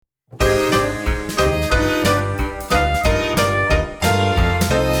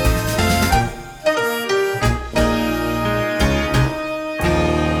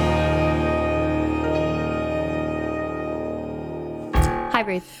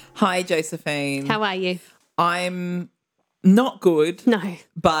Hi, Josephine. How are you? I'm not good, No.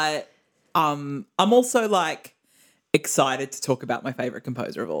 but I'm also like excited to talk about my favorite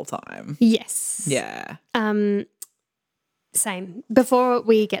composer of all time. Yes. Yeah. Same. Before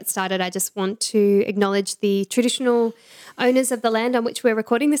we get started, I just want to acknowledge the traditional owners of the land on which we're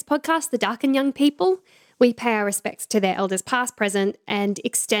recording this podcast, the Darkin Young people. We pay our respects to their elders past, present, and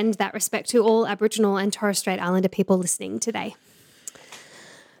extend that respect to all Aboriginal and Torres Strait Islander people listening today.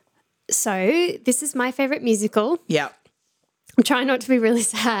 So this is my favourite musical. Yeah. I'm trying not to be really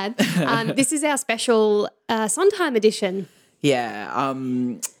sad. This is our special Sondheim edition. Yeah.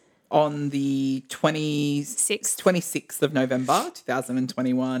 On the 26th of November,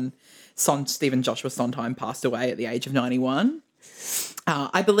 2021, Stephen Joshua Sondheim passed away at the age of 91.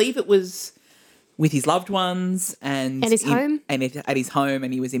 I believe it was with his loved ones and At his home. At his home,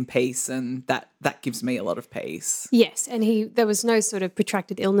 and he was in peace, and that gives me a lot of peace. Yes, and there was no sort of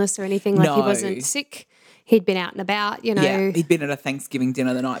protracted illness or anything. Like, he wasn't sick. He'd been out and about, you know. Yeah, he'd been at a Thanksgiving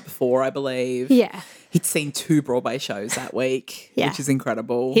dinner the night before, I believe. Yeah. He'd seen 2 Broadway shows that week, which is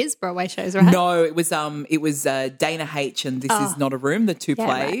incredible. His Broadway shows, right? No, it was Dana H and This Is Not a Room, the 2 plays.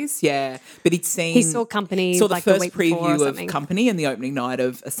 Right. Yeah. But he'd seen... He saw Company saw the like first a week before or preview of something. Company and the opening night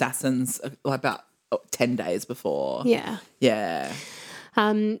of Assassins about 10 days before. Yeah. Yeah.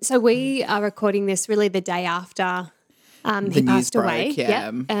 So we are recording this really the day after he news passed broke, away.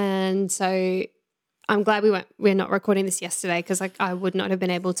 yeah. Yep. And so I'm glad we're not recording this yesterday, because I would not have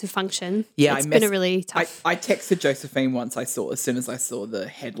been able to function. Yeah, it's been a really tough. I texted Josephine once as soon as I saw the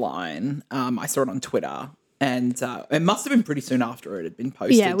headline. I saw it on Twitter, and it must have been pretty soon after it had been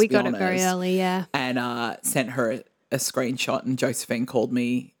posted. Yeah, we got honest. it very early. Yeah, and sent her a screenshot, and Josephine called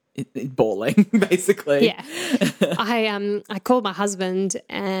me bawling, basically. yeah. I called my husband,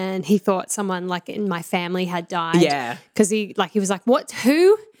 and he thought someone like in my family had died. Yeah, because he was like, "What?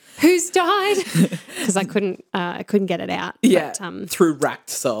 Who's died?" Because I couldn't get it out. Yeah, but, through racked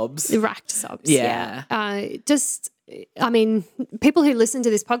sobs. Racked sobs. Yeah. I mean, people who listen to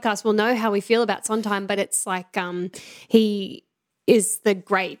this podcast will know how we feel about Sondheim, but it's like he is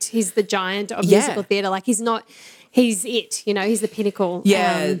he's the giant of musical theatre. Like, he's it, he's the pinnacle.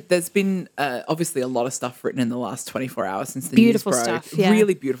 Yeah, there's been obviously a lot of stuff written in the last 24 hours since the beautiful news broke. Stuff, yeah.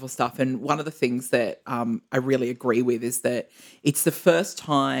 Really beautiful stuff. And one of the things that I really agree with is that it's the first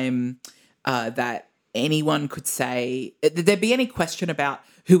time that anyone could say there'd be any question about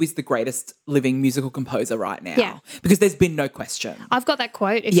who is the greatest living musical composer right now. Yeah. Because there's been no question. I've got that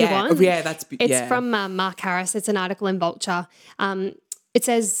quote if you want. Yeah, It's from Mark Harris. It's an article in Vulture. It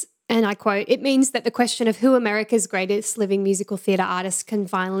says, and I quote, "It means that the question of who America's greatest living musical theatre artist can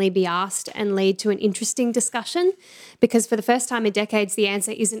finally be asked and lead to an interesting discussion, because for the first time in decades, the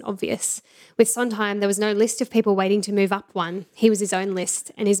answer isn't obvious. With Sondheim, there was no list of people waiting to move up one. He was his own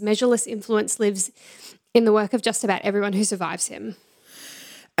list, and his measureless influence lives in the work of just about everyone who survives him."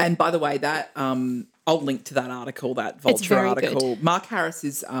 And by the way, that I'll link to that article, that Vulture article. Good. Mark Harris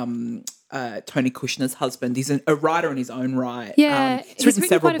is Tony Kushner's husband. He's a writer in his own right. Yeah, he's written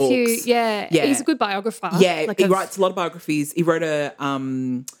several quite a few. books. Yeah, he's a good biographer. Yeah, he writes a lot of biographies. He wrote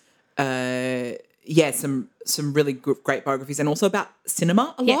some really great biographies, and also about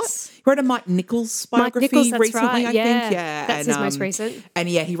cinema a lot. Yes. He wrote a Mike Nichols biography Nichols, that's recently, right. I think. Yeah, that's his most recent. And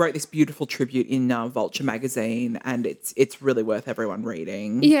yeah, he wrote this beautiful tribute in Vulture magazine, and it's really worth everyone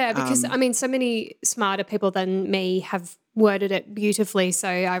reading. Yeah, because so many smarter people than me have worded it beautifully, so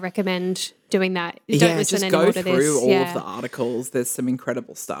I recommend doing that. Don't listen just anymore go to through this. all of the articles. There's some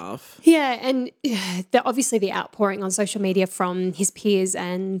incredible stuff. Yeah, and obviously the outpouring on social media from his peers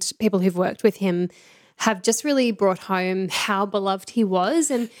and people who've worked with him have just really brought home how beloved he was.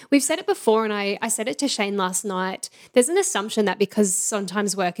 And we've said it before, and I said it to Shane last night. There's an assumption that because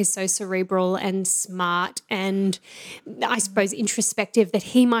Sondheim's work is so cerebral and smart and, I suppose, introspective, that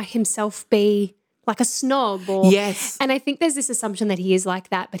he might himself be like a snob. Yes. And I think there's this assumption that he is like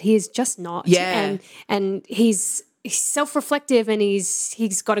that, but he is just not. Yeah. And he's self-reflective, and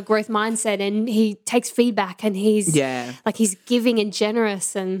he's got a growth mindset, and he takes feedback, and he's giving and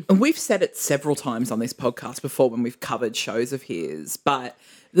generous. And we've said it several times on this podcast before when we've covered shows of his, but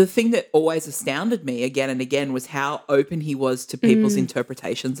the thing that always astounded me again and again was how open he was to people's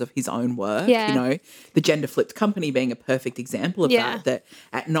interpretations of his own work. Yeah. The Gender Flipped Company being a perfect example of that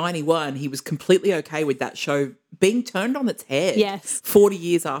at 91, he was completely okay with that show being turned on its head. Yes. 40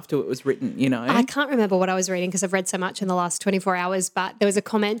 years after it was written, I can't remember what I was reading because I've read so much in the last 24 hours, but there was a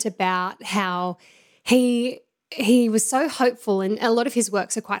comment about how he he was so hopeful, and a lot of his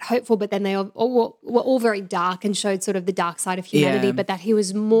works are quite hopeful, but then they all were all very dark and showed sort of the dark side of humanity, Yeah. but that he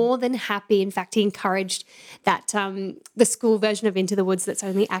was more than happy. In fact, he encouraged that the school version of Into the Woods that's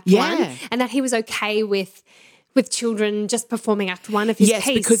only Act Yeah. 1, and that he was okay with children just performing Act 1 of his Yes,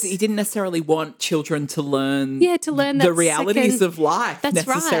 piece. because he didn't necessarily want children to learn learn the that realities second- of life That's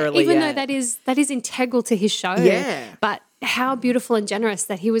necessarily. right. Even yeah. though that is integral to his show. Yeah. But how beautiful and generous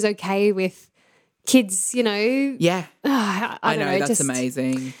that he was okay with kids, Yeah. I don't know. that's just,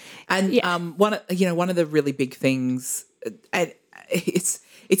 amazing. And Yeah. one of the really big things, and it's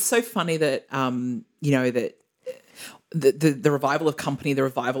so funny that that the revival of Company, the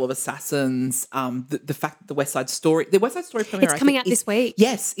revival of Assassins, the fact that the West Side Story premiere, It's coming out this week.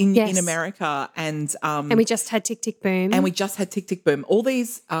 Yes, in Yes. America, and we just had Tick Tick Boom. we just had Tick Tick Boom. All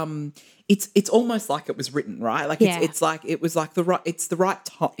these, it's almost like it was written, right? Like Yeah. it's like it was like it's the right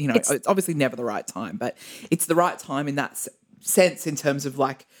time. It's obviously never the right time, but it's the right time in that sense in terms of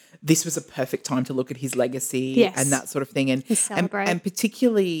like this was a perfect time to look at his legacy Yes. and that sort of thing, and celebrate. and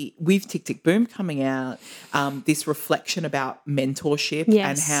particularly with Tick Tick Boom coming out, this reflection about mentorship Yes.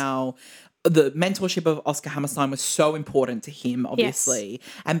 and how the mentorship of Oscar Hammerstein was so important to him, obviously.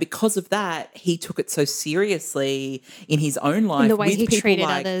 And because of that, he took it so seriously in his own life. the way with he people treated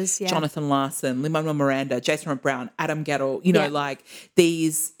like others, yeah. Jonathan Larson, Lin-Manuel Miranda, Jason Robert Brown, Adam Gettle, Yeah. like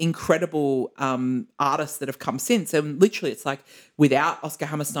these incredible artists that have come since. And literally it's like without Oscar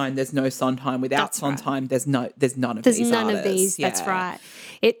Hammerstein, there's no Sondheim. Without That's right. Sondheim, there's none of There's these none artists. of these. Yeah. That's right.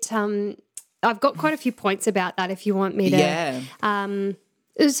 I've got quite a few points about that if you want me to. Yeah.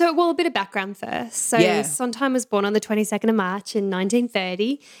 So, a bit of background first. So, Yeah. Sondheim was born on the 22nd of March in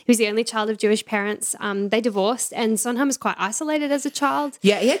 1930. He was the only child of Jewish parents. They divorced, and Sondheim was quite isolated as a child.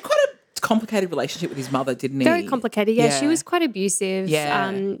 Yeah, he had quite a complicated relationship with his mother, didn't he? Very complicated. Yeah, she was quite abusive.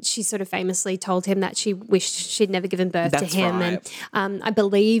 Yeah. She sort of famously told him that she wished she'd never given birth That's to him. right. And I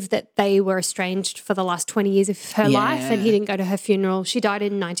believe that they were estranged for the last 20 years of her life, and he didn't go to her funeral. She died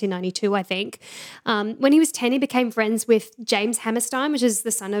in 1992, I think. When he was 10, he became friends with James Hammerstein, which is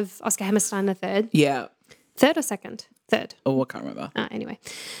the son of Oscar Hammerstein III. Yeah. Third or second? Third. Oh, I can't remember. Anyway.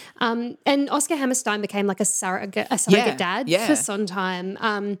 And Oscar Hammerstein became like a surrogate dad yeah. for Sondheim.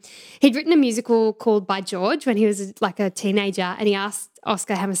 He'd written a musical called By George when he was like a teenager, and he asked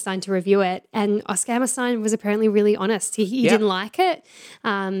Oscar Hammerstein to review it. And Oscar Hammerstein was apparently really honest. He didn't like it,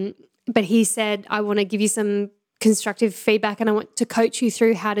 but he said, I want to give you some constructive feedback and I want to coach you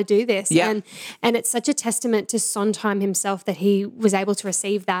through how to do this. Yeah. And it's such a testament to Sondheim himself that he was able to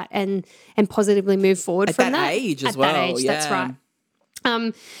receive that and positively move forward At from that that. age as At well, that age, that's yeah.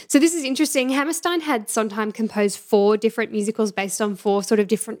 right. So this is interesting. Hammerstein had Sondheim compose 4 different musicals based on 4 sort of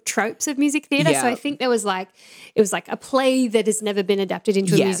different tropes of music theatre. Yeah. So I think it was like a play that has never been adapted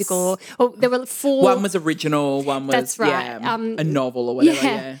into a Yes. musical. Or there were 4. One was original, one was That's right. a novel or whatever.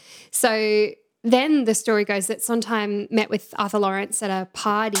 Yeah. So then the story goes that Sondheim met with Arthur Lawrence at a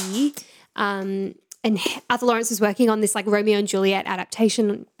party, and Arthur Lawrence was working on this like Romeo and Juliet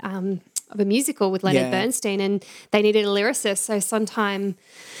adaptation of a musical with Leonard Yeah. Bernstein, and they needed a lyricist. So Sondheim,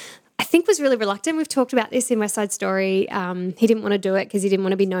 I think, was really reluctant. We've talked about this in West Side Story. He didn't want to do it because he didn't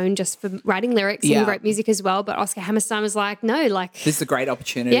want to be known just for writing lyrics. And Yeah. he wrote music as well. But Oscar Hammerstein was like, no, like This is a great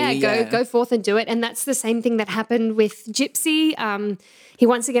opportunity. go forth and do it. And that's the same thing that happened with Gypsy. He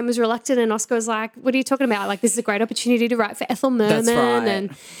once again was reluctant, and Oscar was like, what are you talking about? Like, this is a great opportunity to write for Ethel Merman. That's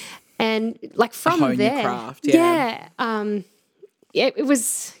right. And like from Hone your there. craft, It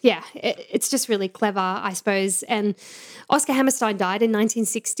was, it's just really clever, I suppose. And Oscar Hammerstein died in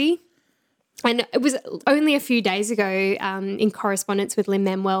 1960. And it was only a few days ago in correspondence with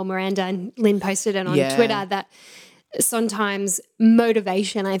Lin-Manuel Miranda, and Lin posted it on Yeah. Twitter, that Sondheim's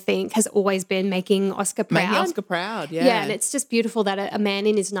motivation, I think, has always been making Oscar proud. Making Oscar proud, yeah. Yeah, and it's just beautiful that a man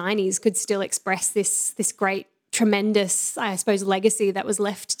in his 90s could still express this great, tremendous, I suppose, legacy that was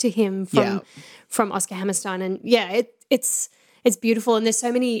left to him from Oscar Hammerstein. And it's beautiful. And there's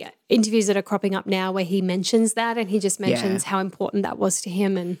so many interviews that are cropping up now where he mentions that, and he just mentions how important that was to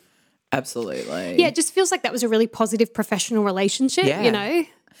him. And Absolutely. yeah, it just feels like that was a really positive professional relationship, Yeah. you know?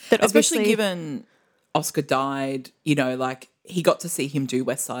 That Especially obviously, given Oscar died, like he got to see him do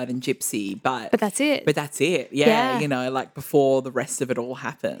West Side and Gypsy, but that's it. But that's it. Yeah. Like before the rest of it all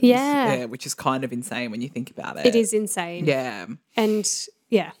happened. Yeah. Which is kind of insane when you think about it. it is insane. Yeah. And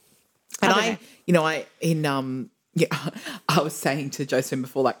yeah. And I don't know. I was saying to Josephine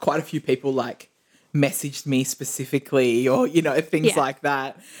before, like quite a few people like messaged me specifically or, things Yeah. like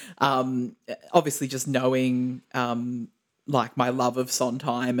that. Obviously just knowing like my love of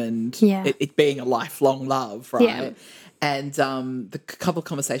Sondheim and Yeah. it being a lifelong love, right? Yeah. And the couple of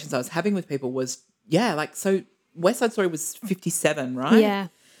conversations I was having with people was, like, so West Side Story was 57, right? Yeah.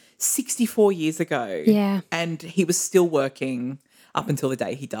 64 years ago. Yeah. And he was still working up until the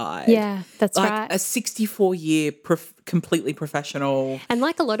day he died. Yeah, that's like right. A 64-year completely professional. And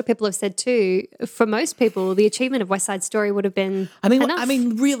like a lot of people have said too, for most people, the achievement of West Side Story would have been enough.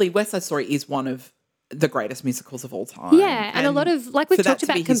 Really, West Side Story is one of the greatest musicals of all time. Yeah, and a lot of, like we've talked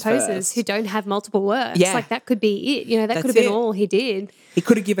about composers who don't have multiple works. Yeah. Like that could be it. You know, that could have been all he did. He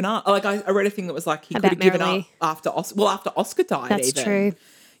could have given up. Like I read a thing that was like he could have given up after Oscar died. That's true.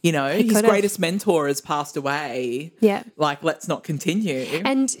 You know, his greatest mentor has passed away. Yeah. Like, let's not continue.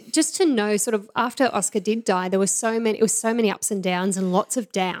 And just to know, sort of after Oscar did die, it was so many ups and downs and lots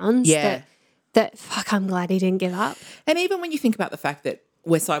of downs. Yeah. That fuck, I'm glad he didn't give up. And even when you think about the fact that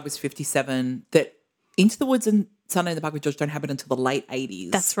West Side was 57, that Into the Woods and Sunday in the Park with George don't happen until the late 80s.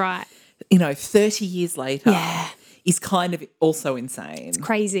 That's right. You know, 30 years later. Yeah. Is kind of also insane. It's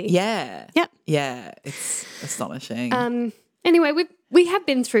crazy. Yeah. Yep. Yeah. It's astonishing. Anyway, we have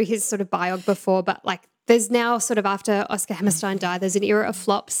been through his sort of biog before, but like there's now sort of after Oscar Hammerstein died, there's an era of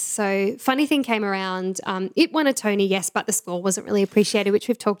flops. So Funny Thing came around. It won a Tony, yes, but the score wasn't really appreciated, which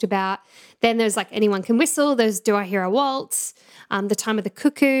we've talked about. Then there's like Anyone Can Whistle. There's Do I Hear a Waltz? The Time of the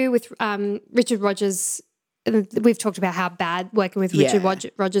Cuckoo with Richard Rodgers. We've talked about how bad working with Richard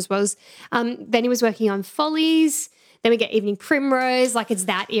Rodgers was. Then he was working on Follies. Then we get Evening Primrose. Like it's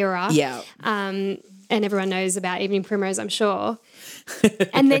that era. Yeah. And everyone knows about Evening Primrose, I'm sure.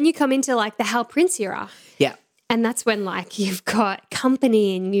 And then you come into like the Hal Prince era. Yeah. And that's when like you've got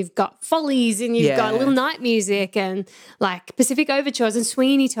Company and you've got Follies and you've got Little Night Music and like Pacific Overtures and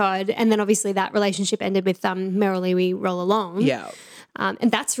Sweeney Todd. And then obviously that relationship ended with Merrily We Roll Along. Yeah.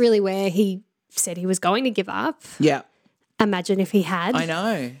 And that's really where he said he was going to give up. Yeah. Imagine if he had. I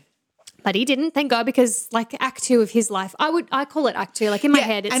know. But he didn't, thank God, because like Act 2 of his life, I call it Act 2. Like in my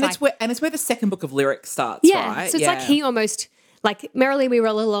head, it's it's where the second book of lyrics starts, right? So it's like he almost like Merrily We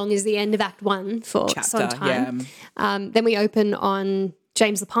Roll Along is the end of Act 1 for Sondheim. Yeah. Then we open on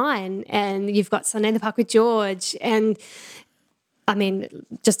James Lapine, and you've got Sunday in the Park with George, and I mean,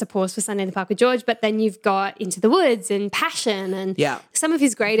 just a pause for Sunday in the Park with George, but then you've got Into the Woods and Passion and some of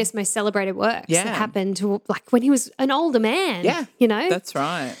his greatest, most celebrated works that happened like when he was an older man. Yeah, you know, that's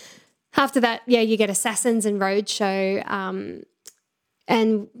right. After that, you get Assassins and Roadshow,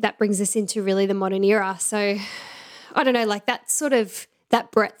 and that brings us into really the modern era. So I don't know, like that sort of that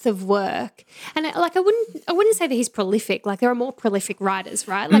breadth of work. And like I wouldn't say that he's prolific. Like there are more prolific writers,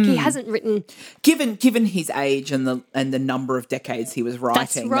 right? Like he hasn't written given his age and the number of decades he was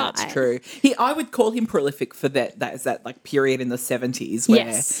writing. That's true. I would call him prolific for that like period in the 70s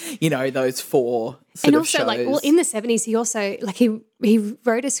where you know those four sort and of also shows. Like in the 70s he also like he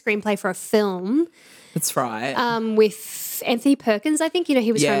wrote a screenplay for a film. That's right. With Anthony Perkins, I think. You know,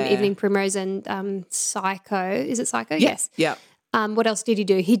 he was from Evening Primrose and Psycho. Is it Psycho? Yes. Yeah. What else did he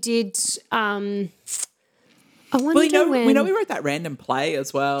do? He did. I wonder we know he wrote that random play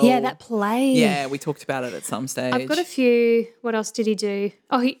as well. Yeah, that play. Yeah, we talked about it at some stage. I've got a few. What else did he do?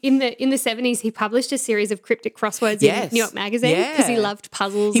 Oh, in the 70s, he published a series of cryptic crosswords in New York Magazine because he loved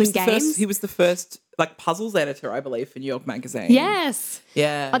puzzles and games. He was the first like puzzles editor, I believe, for New York Magazine. Yes.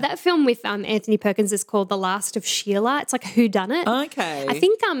 Yeah. Oh, that film with Anthony Perkins is called The Last of Sheila. It's like a whodunit. Okay. I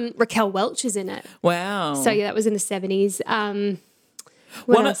think Raquel Welch is in it. Wow. So yeah, that was in the 70s.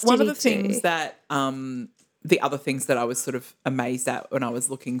 One of the things that the other things that I was sort of amazed at when I was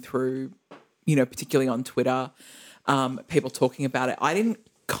looking through, you know, particularly on Twitter, people talking about it, I didn't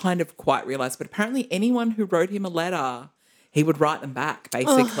kind of quite realise, but apparently anyone who wrote him a letter, he would write them back,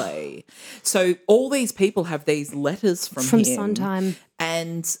 basically. So all these people have these letters from him. Sondheim.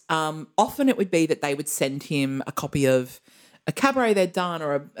 And often it would be that they would send him a copy of a cabaret they'd done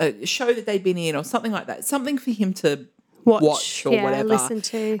or a show that they'd been in or something like that, something for him to watch or whatever. Listen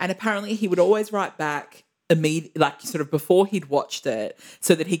to. And apparently he would always write back like sort of before he'd watched it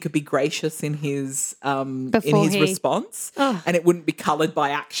so that he could be gracious in his response and it wouldn't be coloured by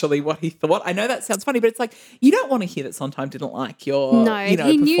actually what he thought. I know that sounds funny, but it's like you don't want to hear that Sondheim didn't like your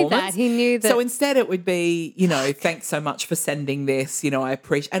he knew that. He knew that. So instead it would be, you know, thanks so much for sending this, you know, I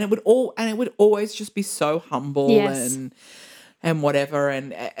appreciate, and it would always just be so humble and whatever,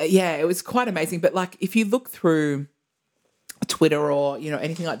 and it was quite amazing. But like if you look through Twitter or, you know,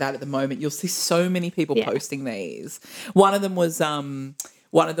 anything like that at the moment, you'll see so many people posting these. One of them was when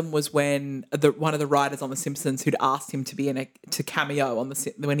one of the writers on The Simpsons who'd asked him to be to cameo on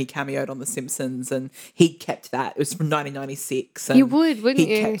when he cameoed on The Simpsons, and he kept that. It was from 1996. And you would, wouldn't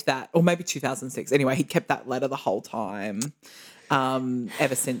you? He kept that, or maybe 2006. Anyway, he kept that letter the whole time.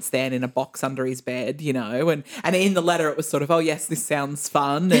 ever since then in a box under his bed, you know. And in the letter it was sort of, oh, yes, this sounds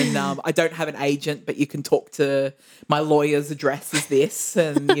fun. And I don't have an agent, but you can talk to my lawyer's address is this.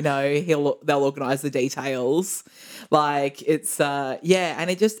 And, you know, they'll organise the details. Like it's, and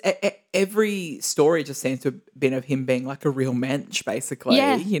it just, every story just seems to have been of him being like a real mensch, basically,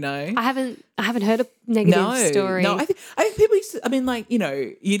 you know. I haven't heard a negative story. No, I think people used to, I mean, like, you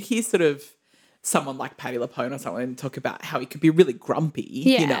know, you'd hear sort of someone like Patti LuPone or someone talk about how he could be really grumpy,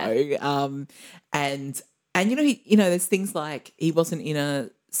 you know, and you know, there's things like he wasn't in a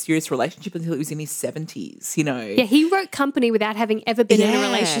serious relationship until he was in his 70s, you know. Yeah, he wrote Company without having ever been in a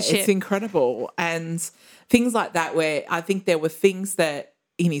relationship. It's incredible. And things like that where I think there were things that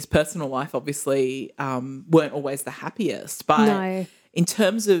in his personal life obviously weren't always the happiest. But in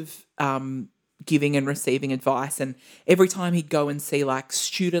terms of giving and receiving advice, and every time he'd go and see like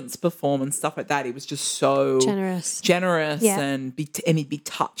students perform and stuff like that, he was just so generous and he'd be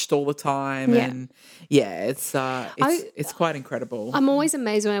touched all the time. And it's quite incredible. I'm always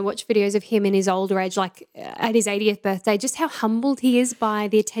amazed when I watch videos of him in his older age, like at his 80th birthday, just how humbled he is by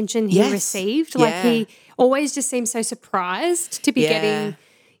the attention he received. Like he always just seems so surprised to be getting,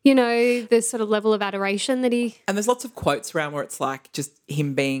 you know, the sort of level of adoration that he... And there's lots of quotes around where it's like just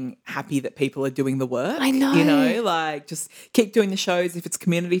him being happy that people are doing the work. I know. You know, like just keep doing the shows. If it's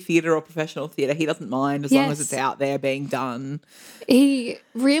community theatre or professional theatre, he doesn't mind as long as it's out there being done. He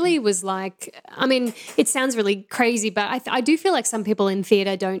really was like, I mean, it sounds really crazy, but I do feel like some people in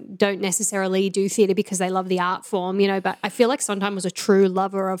theatre don't necessarily do theatre because they love the art form, you know, but I feel like Sondheim was a true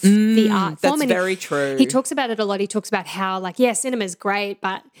lover of the art form. That's very true. He talks about it a lot. He talks about how, like, cinema's great,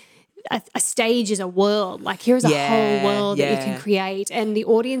 but a stage is a world. Like here's a whole world that you can create, and the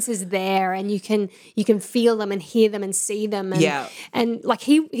audience is there, and you can feel them and hear them and see them. And like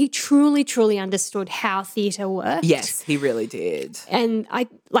he truly understood how theatre worked. Yes, he really did. And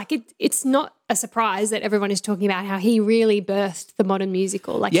it's not a surprise that everyone is talking about how he really birthed the modern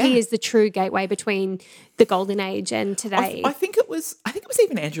musical. Like he is the true gateway between the golden age and today. I think it was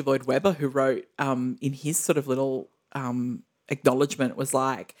even Andrew Lloyd Webber who wrote in his sort of little acknowledgement was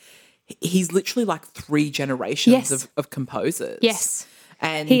like, he's literally like 3 generations of composers. Yes.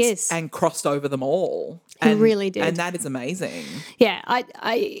 And he is. And crossed over them all. He really did. And that is amazing. Yeah.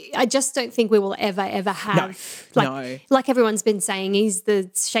 I just don't think we will ever have like everyone's been saying, he's the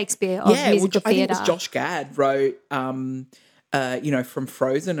Shakespeare of musical theatre. I think it was Josh Gad wrote you know, from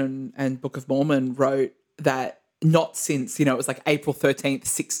Frozen and Book of Mormon wrote that not since, you know, it was like April 13th,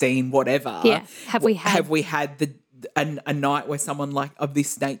 16, whatever. Yeah. Have we had a night where someone like of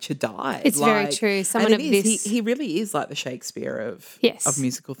this nature died. It's very true. Someone of this. He really is like the Shakespeare of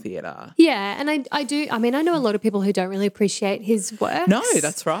musical theatre. Yeah, and I do. I mean, I know a lot of people who don't really appreciate his work. No,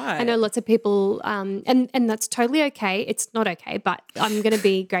 that's right. I know lots of people, and that's totally okay. It's not okay, but I'm going to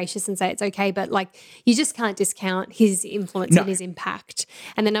be gracious and say it's okay. But like, you just can't discount his influence and his impact,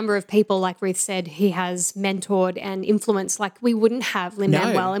 and the number of people, like Ruth said, he has mentored and influenced. Like, we wouldn't have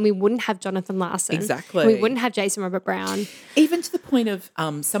Lin-Manuel, and we wouldn't have Jonathan Larson. Exactly. We wouldn't have Jason Robert Brown. Even to the point of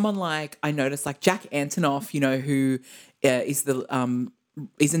someone like, I noticed like Jack Antonoff, you know, who is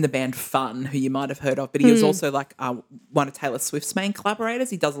in the band Fun, who you might have heard of, but he was also like one of Taylor Swift's main collaborators.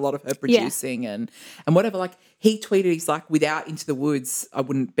 He does a lot of her producing and whatever. Like he tweeted, he's like, without Into the Woods, I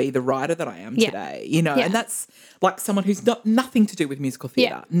wouldn't be the writer that I am today, you know, and that's like someone who's got nothing to do with musical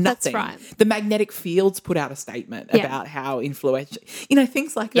theatre. Nothing. That's right. The Magnetic Fields put out a statement about how influential, you know,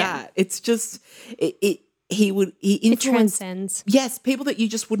 things like that. It's just, he influenced, it transcends. Yes, people that you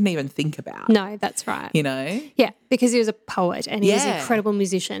just wouldn't even think about. No, that's right. You know? Yeah, because he was a poet and he was an incredible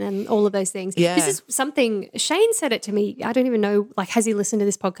musician and all of those things. Yeah. This is something, Shane said it to me, I don't even know, like, has he listened to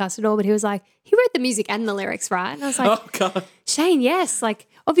this podcast at all? But he was like, he wrote the music and the lyrics, right? And I was like, oh, God. Shane, yes. Like,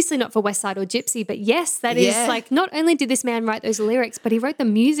 obviously not for West Side or Gypsy, but yes, that is like, not only did this man write those lyrics, but he wrote the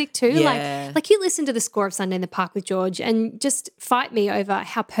music too. Yeah. Like you listen to the score of Sunday in the Park with George and just fight me over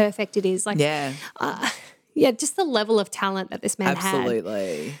how perfect it is. Like, just the level of talent that this man had.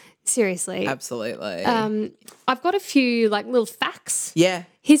 Absolutely. Seriously. Absolutely. I've got a few like little facts. Yeah.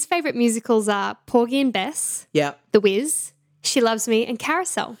 His favourite musicals are Porgy and Bess, The Wiz, She Loves Me, and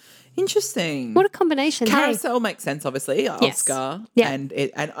Carousel. Interesting. What a combination. Carousel makes sense, obviously. Oscar. Yeah. And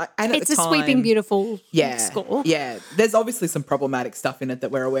at it's the time, a sweeping, beautiful score. Yeah. There's obviously some problematic stuff in it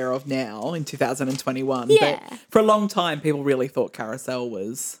that we're aware of now in 2021. Yeah. But for a long time, people really thought Carousel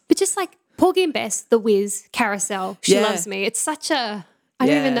was... But just like Porgy and Bess, The Wiz, Carousel, She Loves Me. It's such a... I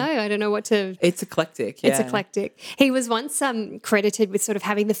don't even know. I don't know what to... It's eclectic, yeah. It's eclectic. He was once credited with sort of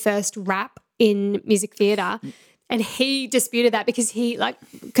having the first rap in music theatre, and he disputed that because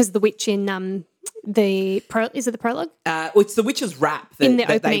the witch in is it the prologue? It's the witch's rap that, In the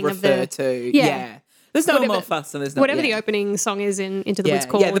that they opening of refer the- to. Yeah. Yeah. There's no more fuss and there's no Whatever the opening song is in Into the Woods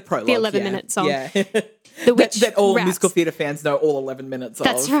called. Yeah, the prologue. 11-minute song. Yeah. The witch that all raps. musical theatre fans know all 11 minutes of.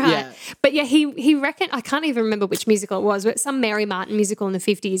 That's right. Yeah. But yeah, he reckoned, I can't even remember which musical it was, but some Mary Martin musical in the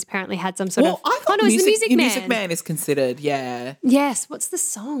 50s apparently had some sort of. I thought no, it's the Music Man. Music Man is considered, yeah. Yes. What's the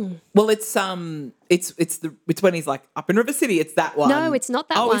song? Well, it's when he's like up in River City. It's that one. No, it's not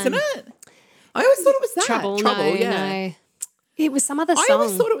that one. one. Oh, isn't it? I always thought it was that. Trouble. Yeah. No. It was some other song. I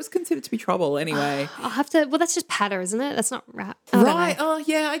always thought it was considered to be Trouble anyway. I'll have to. Well, that's just patter, isn't it? That's not rap. I don't Right. know. Oh,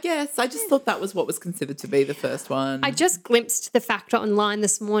 yeah, I guess. I just thought that was what was considered to be the first one. I just glimpsed the fact online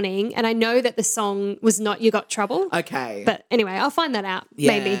this morning, and I know that the song was not "You Got Trouble." Okay. But anyway, I'll find that out.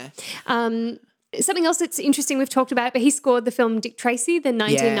 Yeah. Maybe. Something else that's interesting, we've talked about it, but he scored the film Dick Tracy, the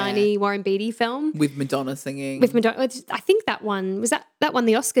 1990 Warren Beatty film. With Madonna singing. With Madonna. I think that one, that won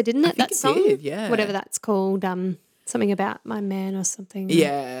the Oscar, didn't it? I think that it song? did, yeah. Whatever that's called. Something about my man or something.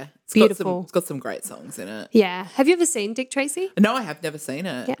 Yeah. Beautiful. It's got some great songs in it. Yeah. Have you ever seen Dick Tracy? No, I have never seen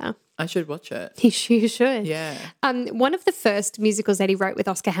it. Yeah. I should watch it. You should. Yeah. One of the first musicals that he wrote with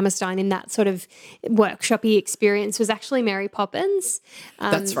Oscar Hammerstein in that sort of workshop-y experience was actually Mary Poppins.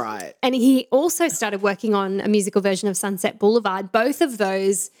 That's right. And he also started working on a musical version of Sunset Boulevard, both of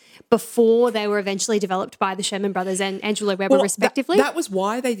those before they were eventually developed by the Sherman Brothers and Angela Weber, respectively. That was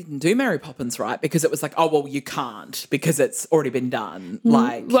why they didn't do Mary Poppins, right? Because it was like, oh, well, you can't because it's already been done.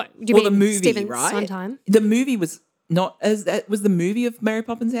 Like, what, you well, mean the movie, Stephen right? Sondheim? The movie was not as was the movie of Mary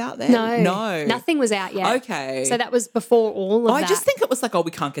Poppins out there? No. Nothing was out yet. Okay. So that was before all of that. I just think it was like, oh,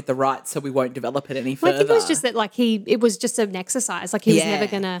 we can't get the rights, so we won't develop it any Well, further. I think it was just that it was just an exercise. Like he was Yeah. never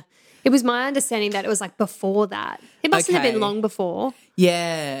going to. It was my understanding that it was like before that. It mustn't have Okay. been long before.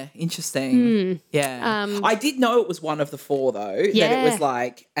 Yeah, interesting. Yeah, I did know it was one of the four though. That it Yeah. was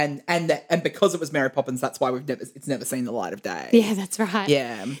like, and because it was Mary Poppins, that's why it's never seen the light of day. Yeah, that's right.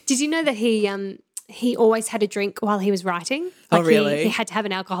 Yeah. Did you know that he always had a drink while he was writing? Oh, Like really? He had to have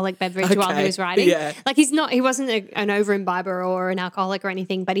an alcoholic beverage while he Okay. was writing. Yeah. Like he wasn't an over imbiber or an alcoholic or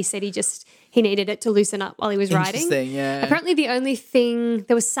anything, but he said he needed it to loosen up while he was writing. Interesting, yeah. Apparently the only thing,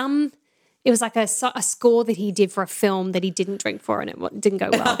 it was like a score that he did for a film that he didn't drink for and it didn't go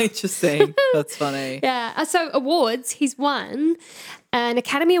well. Interesting. That's funny. Yeah. So awards, he's won an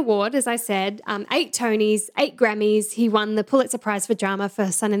Academy Award, as I said, 8 Tonys, 8 Grammys. He won the Pulitzer Prize for Drama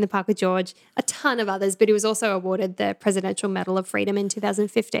for Son in the Park with George, a ton of others, but he was also awarded the Presidential Medal of Freedom in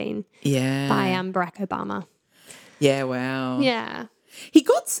 2015 Yeah. by Barack Obama. Yeah. Wow. Yeah. He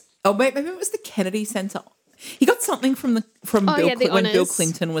got. Oh wait, maybe it was the Kennedy Center. He got something from the when Bill honours.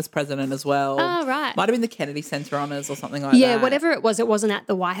 Clinton was president as well. Oh, right. Might have been the Kennedy Center honors or something like that. Yeah, whatever it wasn't at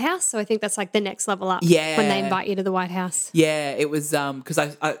the White House. So I think that's like the next level up Yeah. when they invite you to the White House. Yeah, it was because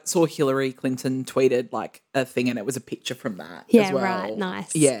I saw Hillary Clinton tweeted like a thing and it was a picture from that Yeah, as well. right,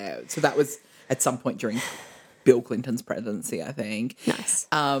 nice. Yeah, so that was at some point during Bill Clinton's presidency, I think. Nice.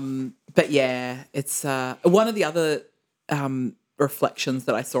 But yeah, it's one of the other reflections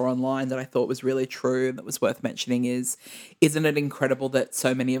that I saw online that I thought was really true and that was worth mentioning isn't it incredible that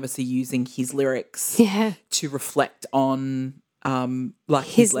so many of us are using his lyrics Yeah. to reflect on like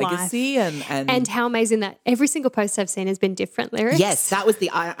his life. legacy And how amazing that every single post I've seen has been different lyrics. yes, that was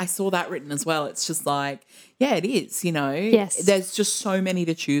I saw that written as well. It's just like, yeah, it is, you know. Yes. There's just so many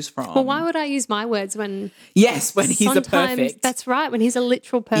to choose from. Well, why would I use my words when Yes, when he's a sometimes perfect. that's right, when he's a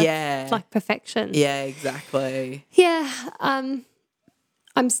literal Yeah. like perfection. Yeah, exactly. Yeah.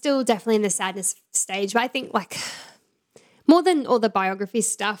 I'm still definitely in the sadness stage, but I think like more than all the biography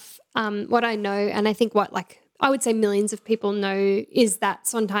stuff, what I know, and I think what like I would say millions of people know is that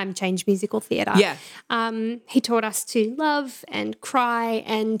Sondheim changed musical theatre. Yeah. He taught us to love and cry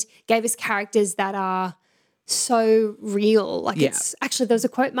and gave us characters that are so real. Like Yeah. it's actually, there was a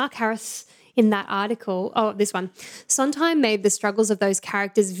quote, Mark Harris in that article. Oh, this one. Sondheim made the struggles of those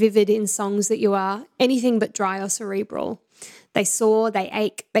characters vivid in songs that you are anything but dry or cerebral. They soar, they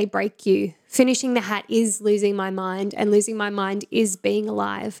ache, they break you. Finishing the hat is losing my mind, and losing my mind is being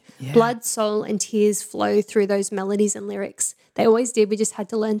alive. Yeah. Blood, soul, and tears flow through those melodies and lyrics. They always did. We just had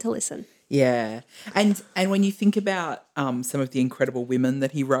to learn to listen. Yeah, and when you think about some of the incredible women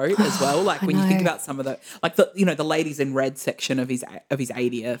that he wrote as well, like when you think about some of the Ladies in Red section of his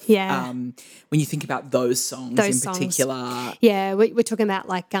 80th. Yeah. When you think about those songs in particular, Yeah, we're talking about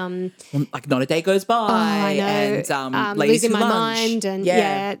like like Not a Day Goes By, I know. and Ladies Losing Who My Lunch. Mind, and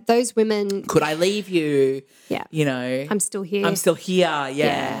yeah, those women. Could I Leave You? Yeah, You know, I'm still here. I'm still here.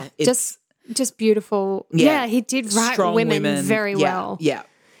 Yeah, It's just beautiful. Yeah. Yeah, he did write strong women very Yeah, well. Yeah,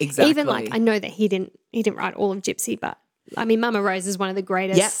 exactly. Even like I know that he didn't write all of Gypsy, but I mean Mama Rose is one of the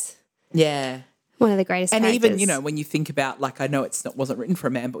greatest. Yeah. One of the greatest And characters. even, you know, when you think about, like, I know wasn't written for a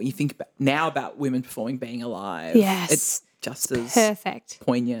man, but when you think about women performing Being Alive, Yes. it's just as perfect.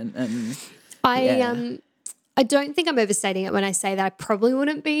 poignant. And I don't think I'm overstating it when I say that I probably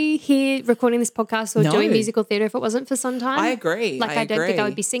wouldn't be here recording this podcast or doing musical theatre if it wasn't for Sondheim. I agree. Like, I don't think I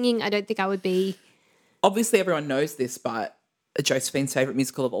would be singing. I don't think I would be. Obviously, everyone knows this, but Josephine's favourite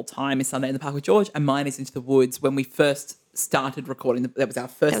musical of all time is Sunday in the Park with George, and mine is Into the Woods. When we first started recording, that was our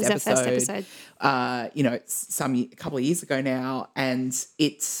first episode. You know, it's a couple of years ago now, and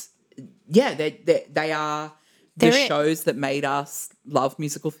it's they are the shows that made us love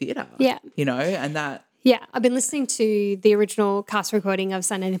musical theatre. Yeah, you know, and that. Yeah, I've been listening to the original cast recording of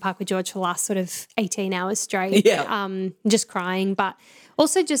Sunday in the Park with George for the last sort of 18 hours straight. Yeah, just crying, but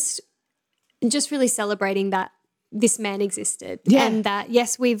also just really celebrating that this man existed, and that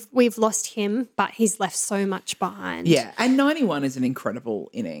yes, we've lost him, but he's left so much behind. Yeah, and 91 is an incredible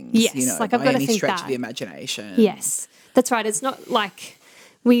innings. Yes, you know, like I've got to think stretch that. of the imagination. Yes, that's right. It's not like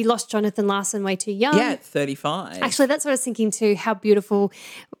we lost Jonathan Larson way too young. Yeah, at 35. Actually, that's what I was thinking too, how beautiful.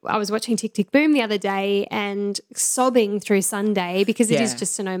 I was watching Tick, Tick, Boom the other day and sobbing through Sunday because it is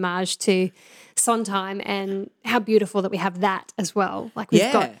just an homage to Sondheim, and how beautiful that we have that as well. Like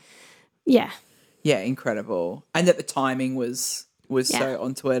we've got, Yeah, incredible. And that the timing was so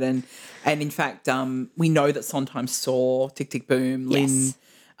onto it. And in fact, we know that Sondheim saw Tick, Tick, Boom. Yes.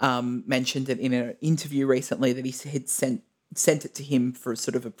 Lynn mentioned it in an interview recently that he had sent it to him for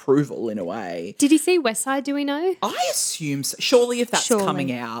sort of approval in a way. Did he see West Side, do we know? I assume so. Surely if that's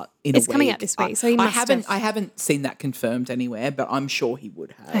coming out in a week. It's coming out this week, so he must have. I haven't seen that confirmed anywhere, but I'm sure he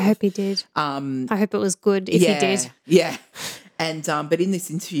would have. I hope he did. I hope it was good if he did. Yeah. And but in this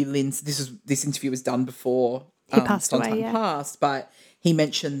interview, this interview was done before he passed away. But he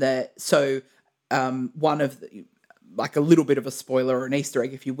mentioned that one of the, like a little bit of a spoiler or an Easter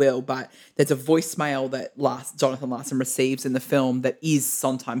egg, if you will, but there's a voicemail that Jonathan Larson receives in the film that is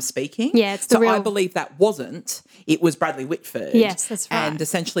Sondheim speaking. Yeah, it's the real. I believe that wasn't. It was Bradley Whitford. Yes, that's right. And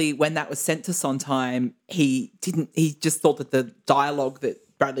essentially, when that was sent to Sondheim, he just thought that the dialogue that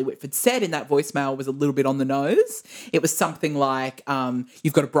Bradley Whitford said in that voicemail was a little bit on the nose. It was something like,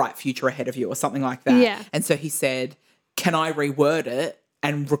 "You've got a bright future ahead of you," or something like that. Yeah. And so he said, "Can I reword it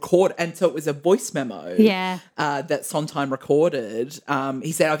and record?" And so it was a voice memo that Sondheim recorded.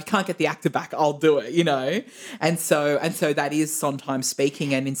 He said, "Oh, if you can't get the actor back, I'll do it," you know. And so that is Sondheim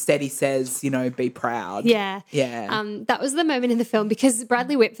speaking, and instead he says, you know, "Be proud." Yeah. Yeah. That was the moment in the film because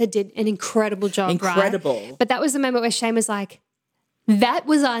Bradley Whitford did an incredible job. Incredible. Right? But that was the moment where Shane was like, "That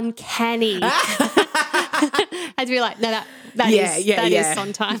was uncanny." I'd be like, "No, that is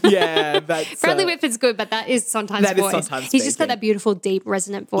Sondheim." Yeah, that's Bradley Whitford's good, but that is Sondheim's voice. Sondheim's He's just got speaking. that beautiful, deep,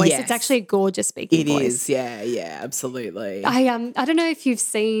 resonant voice. Yes. It's actually a gorgeous speaking voice. It is, yeah, absolutely. I don't know if you've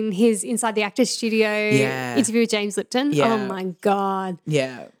seen his Inside the Actors Studio interview with James Lipton. Yeah. Oh my God.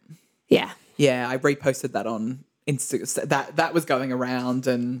 Yeah. Yeah. Yeah, I reposted that on Instagram. That was going around,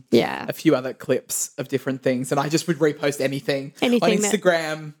 and Yeah. a few other clips of different things, and I just would repost anything on Anything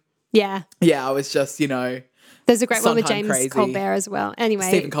Instagram. Yeah. Yeah, I was just, you know, There's a great one with Sondheim James crazy. Colbert as well. Anyway.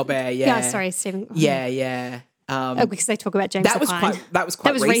 Stephen Colbert, yeah. Yeah, sorry, Stephen. Yeah. Because they talk about James That was Lapine.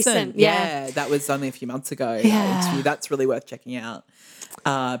 quite was recent. yeah. That was only a few months ago. Yeah. That's really worth checking out.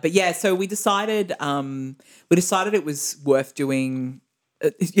 But yeah, so we decided it was worth doing,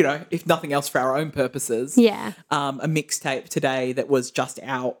 you know, if nothing else for our own purposes. Yeah. A mixtape today that was just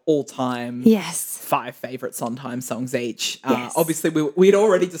our all-time Yes. 5 favourite Sondheim songs each. Yes. Obviously, we'd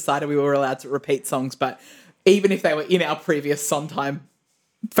already decided we were allowed to repeat songs, but even if they were in our previous Sondheim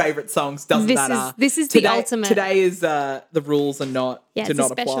favourite songs, doesn't matter. This is today, the ultimate. Today is the rules are not Yeah, to it's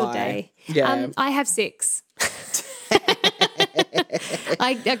not a special apply. day. Yeah. I have 6.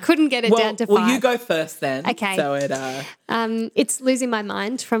 I couldn't get it down to 5. Well, you go first then. Okay. So it. It's Losing My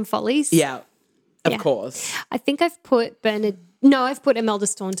Mind from Follies. Yeah. Of Yeah. course. I think I've put Bernard. No, I've put Imelda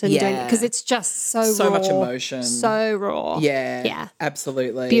Staunton doing it Yeah. because it's just so So raw. much emotion. So raw. Yeah. Yeah.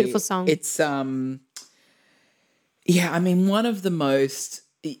 Absolutely. Beautiful song. It's yeah, I mean, one of the most.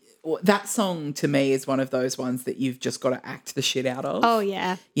 That song to me is one of those ones that you've just got to act the shit out of. Oh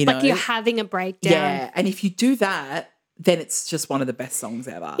yeah. You like know? you're having a breakdown. Yeah, and if you do that, then it's just one of the best songs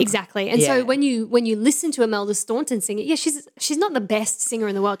ever. Exactly. And Yeah. so when you listen to Imelda Staunton sing it, yeah, she's not the best singer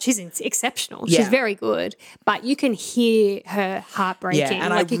in the world. She's exceptional. Yeah. She's very good, but you can hear her heart breaking. Yeah, and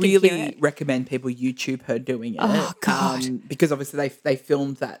like I you can hear really it. recommend people YouTube her doing it. Oh, God. Because obviously they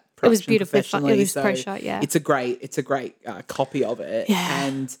filmed that. It was production beautifully professionally, it was so pro shot, yeah. It's a great copy of it. Yeah.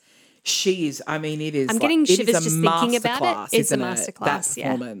 And She is. I mean, it is. I'm getting it is shivers a just thinking about it. masterclass, It's a isn't it? masterclass, That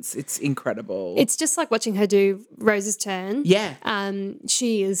yeah. performance, it's incredible. It's just like watching her do Rose's Turn. Yeah.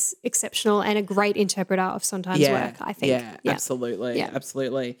 She is exceptional and a great interpreter of Sondheim's work, I think. Yeah, absolutely. Yeah.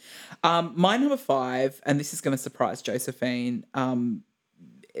 Absolutely. My number 5, and this is going to surprise Josephine.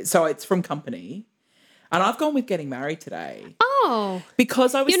 So it's from Company. And I've gone with Getting Married Today. Oh.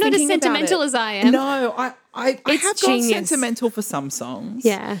 Because I was You're not as thinking about sentimental it. as I am. No, I It's have gone genius. sentimental for some songs.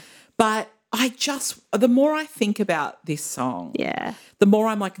 Yeah. But the more I think about this song, Yeah. the more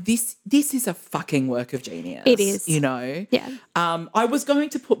I'm like, this is a fucking work of genius. It is. You know? Yeah. I was going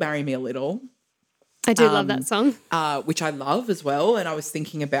to put Marry Me a Little, I do love that song. which I love as well. And I was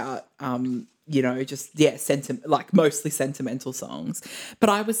thinking about, like mostly sentimental songs. But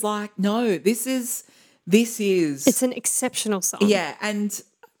I was like, no, this is. It's an exceptional song. Yeah, and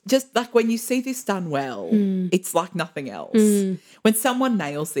just like when you see this done well, it's like nothing else. When someone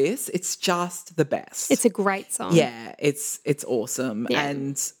nails this, it's just the best. It's a great song. Yeah, it's awesome. Yeah.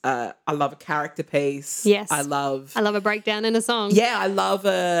 And I love a character piece. Yes. I love a breakdown in a song. Yeah, I love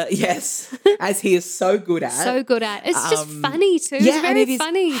yes, as he is so good at. So good at. It's just funny too. Yeah, It's and very it is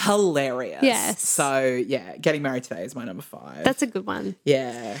funny. hilarious. Yes. So yeah, Getting Married Today is my number 5. That's a good one.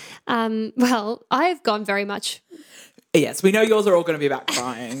 Yeah. Well, I've gone very much. Yes, we know yours are all going to be about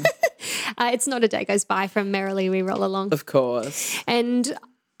crying. It's Not a Day Goes By from Merrily We Roll Along. Of course. And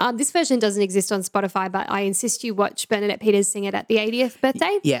this version doesn't exist on Spotify, but I insist you watch Bernadette Peters sing it at the 80th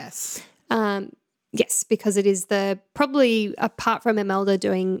birthday. Yes. Yes, because it is probably apart from Imelda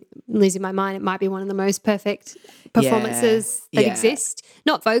doing Losing My Mind, it might be one of the most perfect performances that exist.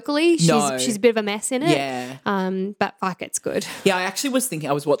 Not vocally, she's a bit of a mess in it. Yeah. But fuck, it's good. Yeah, I actually was thinking,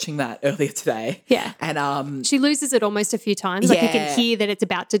 I was watching that earlier today. Yeah. And she loses it almost a few times. Like you can hear that it's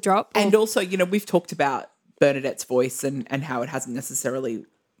about to drop. And also, we've talked about Bernadette's voice and how it hasn't necessarily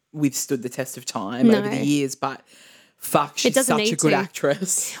withstood the test of time over the years, but fuck, she's such a good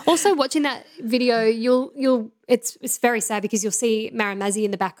actress. Also, watching that video, it's very sad because you'll see Maren Mazzie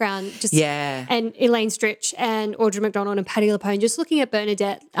in the background, and Elaine Stritch and Audra McDonald and Patti LuPone just looking at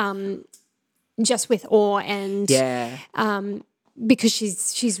Bernadette, just with awe and because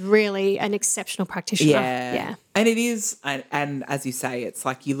she's really an exceptional practitioner. Yeah. And it is, and as you say, it's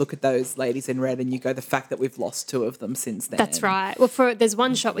like you look at those ladies in red and you go, the fact that we've lost 2 of them since then. That's right. Well, there's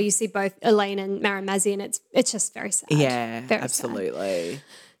one shot where you see both Elaine and Maren Mazzie, and it's just very sad. Yeah, very absolutely. Sad.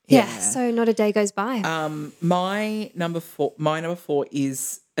 Yeah, so Not a Day Goes By. My number 4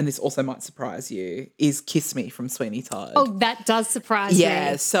 is, and this also might surprise you, is Kiss Me from Sweeney Todd. Oh, that does surprise me.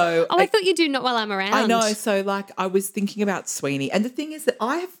 Yeah, so... I thought you do Not While I'm Around. I know, so I was thinking about Sweeney, and the thing is that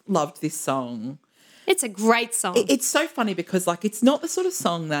I have loved this song. It's a great song. It's so funny because it's not the sort of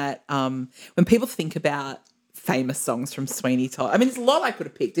song that when people think about famous songs from Sweeney Todd. I mean, there's a lot I could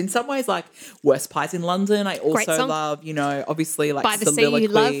have picked. In some ways, like Worst Pies in London, I also love, obviously like By the Soliloquy.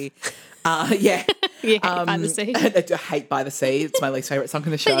 Sea, you love. Yeah. By the Sea. I do Hate by the Sea. It's my least favourite song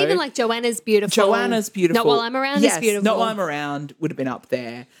in the show. But even like Joanna's beautiful. Not While I'm Around is beautiful. Not While I'm Around would have been up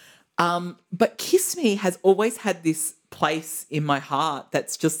there. But Kiss Me has always had this place in my heart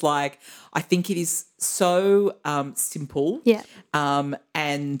that's just like, I think it is so simple. Yeah.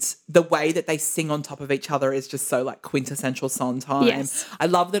 And the way that they sing on top of each other is just so like quintessential Sondheim. Yes. I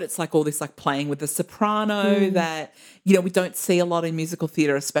love that it's like all this like playing with the soprano that, we don't see a lot in musical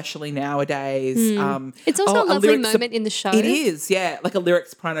theatre, especially nowadays. It's also a lovely moment in the show. It is, yeah. Like a lyric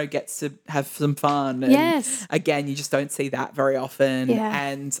soprano gets to have some fun. And yes. Again, you just don't see that very often. Yeah.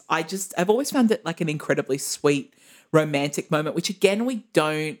 And I've always found it like an incredibly sweet romantic moment, which again You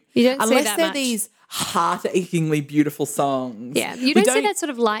don't see unless that they're much. these heart-achingly beautiful songs. Yeah, you don't see that sort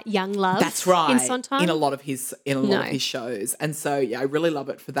of light young love. That's right. In Sondheim. In a lot of his shows, and so I really love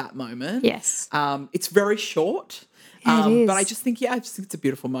it for that moment. Yes. It's very short. Yeah, it is. But I just think it's a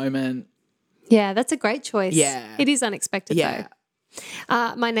beautiful moment. Yeah, that's a great choice. Yeah. It is unexpected Yeah. though.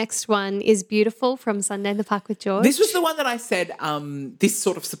 My next one is Beautiful from Sunday in the Park with George. This was the one that I said, this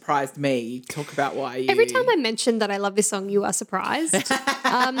sort of surprised me. Talk about why you... Every time I mention that I love this song, you are surprised.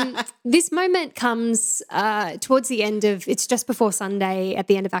 This moment comes towards the end of, it's just before Sunday at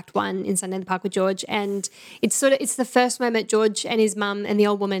the end of Act 1 in Sunday in the Park with George. And it's the first moment George and his mum and the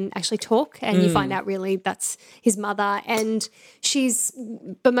old woman actually talk, and you find out really that's his mother. And she's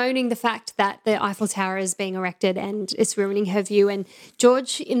bemoaning the fact that the Eiffel Tower is being erected and it's ruining her view. And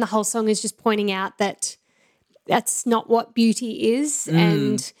George in the whole song is just pointing out that that's not what beauty is,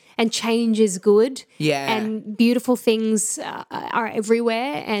 and change is good. Yeah. And beautiful things are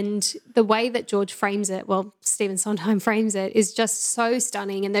everywhere. And the way that George frames it, Stephen Sondheim frames it, is just so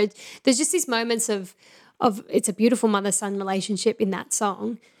stunning. And there's just these moments of it's a beautiful mother-son relationship in that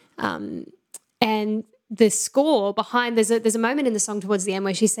song. And the score behind, there's a moment in the song towards the end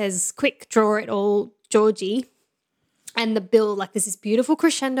where she says, "Quick, draw it all, Georgie." And the bill, like there's this beautiful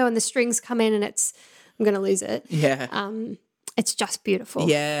crescendo and the strings come in and I'm going to lose it. Yeah. It's just beautiful.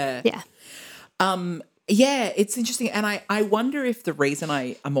 Yeah. Yeah. Yeah, it's interesting. And I wonder if the reason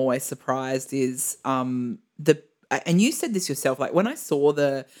I'm always surprised is and you said this yourself, like when I saw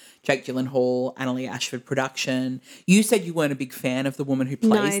the Jake Gyllenhaal, Annalie Ashford production, you said you weren't a big fan of the woman who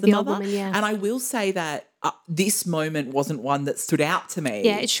plays the old mother. woman, yeah. And I will say that this moment wasn't one that stood out to me.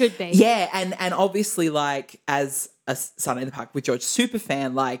 Yeah, it should be. Yeah, and obviously like as a Sunday in the Park with George super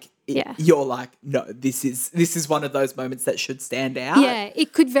fan, like you're like, no, this is one of those moments that should stand out. Yeah,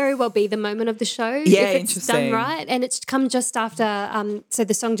 it could very well be the moment of the show if it's done right. And it's come just after, so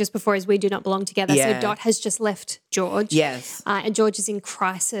the song just before is "We Do Not Belong Together." Yeah. So Dot has just left George. Yes. And George is in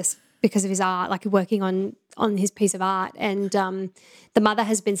crisis because of his art, like working on his piece of art. And the mother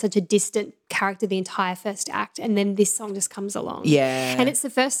has been such a distant character the entire first act, and then this song just comes along. Yeah. And it's the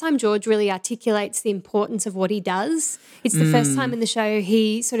first time George really articulates the importance of what he does. It's the first time in the show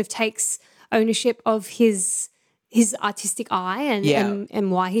he sort of takes ownership of his artistic eye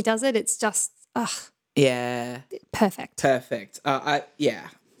and why he does it. It's just, perfect. I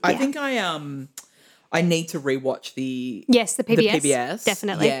think I need to rewatch the PBS.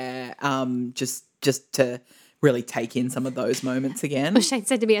 Definitely. Yeah, just to really take in some of those moments again. Well, Shane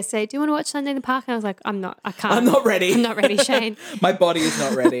said to me yesterday, "Do you want to watch Sunday in the Park?" And I was like, I can't. I'm not ready. I'm not ready, Shane. My body is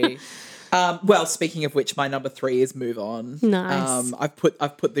not ready. Well, speaking of which, my number 3 is Move On. Nice. I've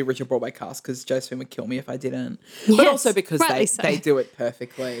put the original Broadway cast because Josephine would kill me if I didn't, yes, but also because so. they do it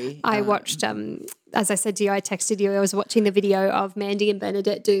perfectly. I watched, as I said to you, I texted you, I was watching the video of Mandy and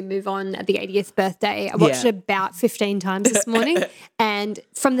Bernadette do Move On at the 80th birthday. I watched it about 15 times this morning, and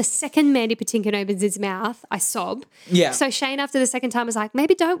from the second Mandy Patinkin opens his mouth, I sob. Yeah. So Shane, after the second time, was like,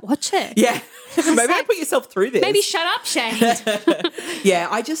 maybe don't watch it. Yeah. Maybe don't put yourself through this. Maybe shut up, Shane. Yeah,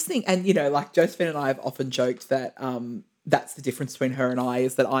 I just think, and like Josephine and I have often joked that that's the difference between her and I,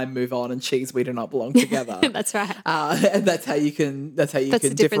 is that I Move On and she's We Do Not Belong Together. That's right. And that's how you can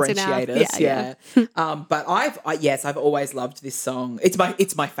differentiate us. Yeah. But I've always loved this song. It's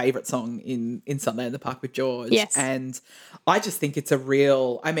my favorite song in Sunday in the Park with George. Yes. And I just think it's a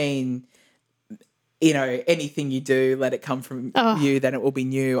real, I mean, anything you do, let it come from you, then it will be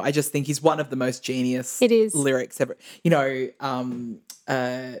new. I just think he's one of the most genius lyrics ever.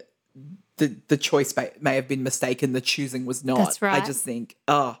 The choice may have been mistaken. The choosing was not. That's right. I just think,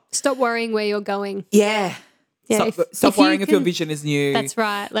 stop worrying where you're going. Yeah. Stop worrying if your vision is new. That's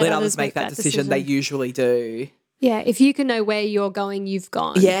right. Let others make that decision. They usually do. Yeah, if you can know where you're going, you've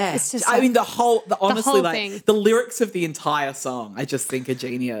gone. Yeah. It's just I mean, honestly, thing. The lyrics of the entire song, I just think are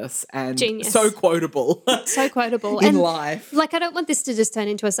genius and so quotable. So quotable. in life. Like, I don't want this to just turn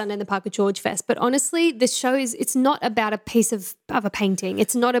into a Sunday in the Park with George fest, but honestly, this show it's not about a piece of a painting.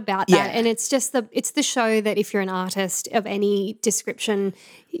 It's not about that. And it's just it's the show that if you're an artist of any description,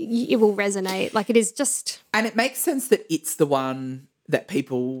 it will resonate. Like, it is just... And it makes sense that it's the one that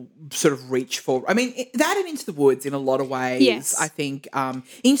people sort of reach for. I mean, that and Into the Woods in a lot of ways. Yes. I think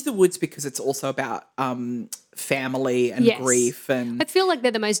Into the Woods because it's also about family and grief. And I feel like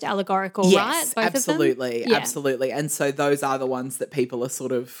they're the most allegorical, right? Both absolutely, of them? absolutely. And so those are the ones that people are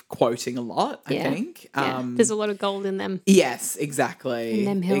sort of quoting a lot, I think. There's a lot of gold in them. Yes, exactly. In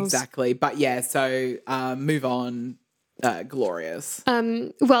them hills. Exactly. But so Move On, glorious.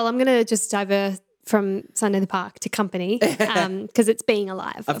 Well, I'm going to just divert from Sunday in the Park to Company because it's Being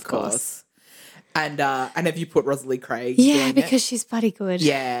Alive, of course. And have you put Rosalie Craig? Yeah, because she's bloody good.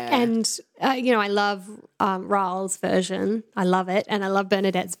 Yeah. And, I love Raoul's version. I love it. And I love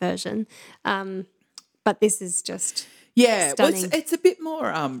Bernadette's version. But this is just stunning. Well, it's a bit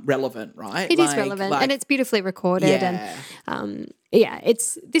more relevant, right? It is relevant and it's beautifully recorded. Yeah. And,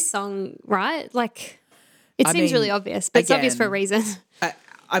 it's this song, right? Like, it seems really obvious, but it's obvious for a reason.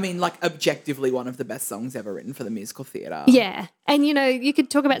 I mean, like, objectively one of the best songs ever written for the musical theatre. Yeah. And, you could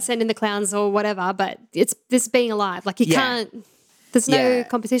talk about Send in the Clowns or whatever, but it's this Being Alive. Like, you can't, there's no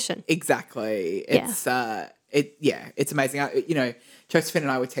competition. Exactly. It's, it's amazing. Josephine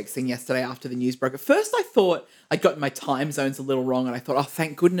and I were texting yesterday after the news broke. At first I thought I'd gotten my time zones a little wrong and I thought, oh,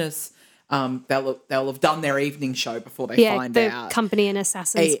 thank goodness they'll have done their evening show before they find out. The Company and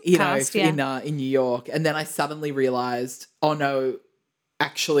Assassins cast, in New York. And then I suddenly realised, oh, no,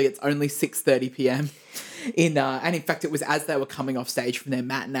 actually, it's only 6:30 p.m. and in fact, it was as they were coming off stage from their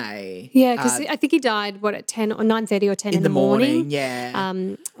matinee. Yeah, because I think he died, at 10 or 9:30 or 10 in the morning. Yeah.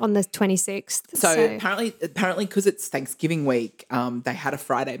 On the 26th. So apparently, because it's Thanksgiving week, they had a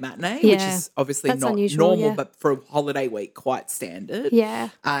Friday matinee, which Yeah. is obviously That's not unusual, normal, yeah. but for a holiday week, quite standard. Yeah.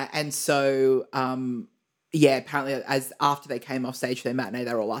 And so, apparently, as after they came off stage for their matinee,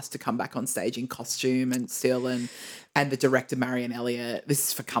 they were all asked to come back on stage in costume and still, and the director Marion Elliott, this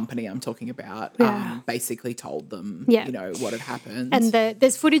is for Company I'm talking about, basically told them, Yeah. what had happened. And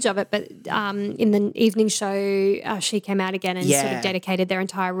there's footage of it, but in the evening show, she came out again and sort Yeah. of dedicated their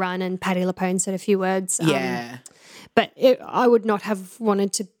entire run, and Patti LuPone said a few words. Yeah. But I would not have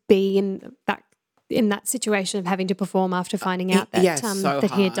wanted to be in that situation of having to perform after finding out that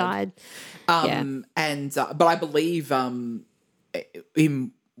that he had died. But I believe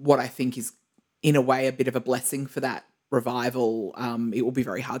in what I think is in a way a bit of a blessing for that revival, it will be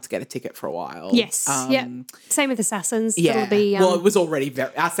very hard to get a ticket for a while. Yes. Same with Assassins. Yeah. It'll be, it was already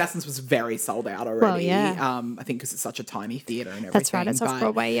Assassins was very sold out already. Well, yeah. I think because it's such a tiny theatre and everything. That's right. It's off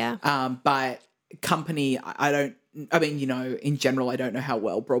Broadway. Yeah. But Company, in general, I don't know how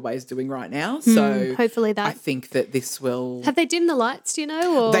well Broadway is doing right now. So hopefully I think that this will. Have they dimmed the lights? Do you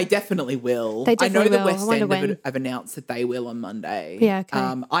know? Or? They definitely will. They definitely I know will. the West End have announced that they will on Monday. Yeah,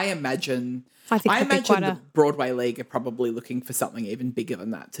 okay. I imagine quite the Broadway League are probably looking for something even bigger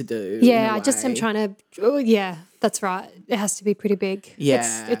than that to do. Yeah, I just am trying to. Oh, yeah, that's right. It has to be pretty big.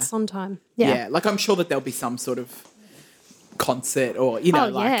 Yeah, it's on time. Yeah, like I'm sure that there'll be some sort of concert or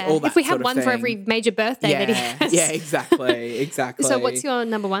all that. If we had sort of one thing. for every major birthday that he has. Yeah, exactly. So what's your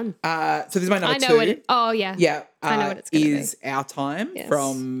number one? So this is my number two. I know what it. Oh yeah. Yeah. I know what it's going to be. Is Our Time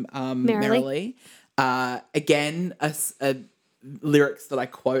from Merrily. Again, a lyrics that I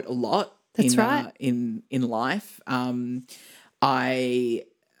quote a lot. That's right. In life.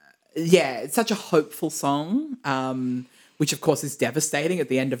 It's such a hopeful song, which of course is devastating at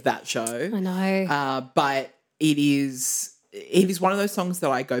the end of that show. I know. But it is one of those songs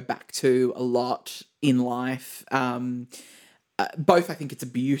that I go back to a lot in life. Both, I think it's a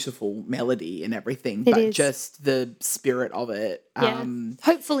beautiful melody and everything, but just the spirit of it.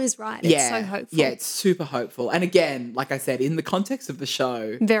 Hopeful is right. It's so hopeful. Yeah, it's super hopeful. And again, like I said, in the context of the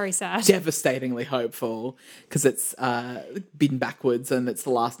show, very sad. Devastatingly hopeful because it's been backwards and it's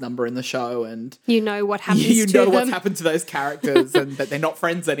the last number in the show and you know what happens what's happened to those characters and that they're not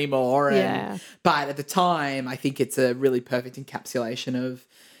friends anymore. But at the time, I think it's a really perfect encapsulation of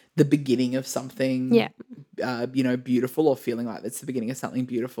the beginning of something, beautiful, or feeling like it's the beginning of something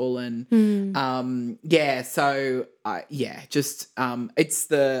beautiful. And, I've gone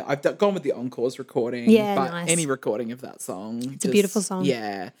with the Encores recording, but nice. Any recording of that song. It's a beautiful song.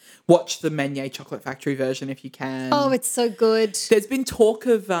 Yeah. Watch the Meunier Chocolate Factory version if you can. Oh, it's so good. There's been talk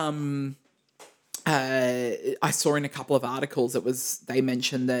of, I saw in a couple of articles, they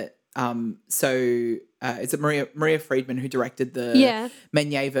mentioned that, is it Maria Friedman who directed the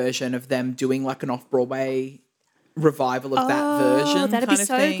Meunier version of them doing like an off-Broadway revival of that version? That'd be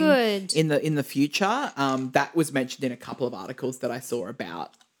so good in the future. That was mentioned in a couple of articles that I saw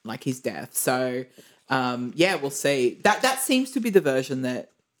about like his death. So we'll see. That seems to be the version that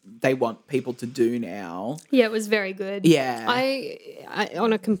they want people to do now. Yeah, it was very good. Yeah. I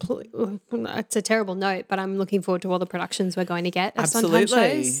on a complete, it's a terrible note, but I'm looking forward to all the productions we're going to get of Sondheim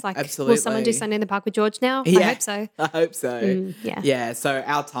shows. Absolutely. Will someone do Sunday in the Park with George now? Yeah. I hope so. I hope so. Yeah. So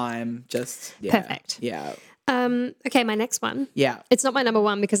Our Time, perfect. Yeah. Okay, my next one. Yeah. It's not my number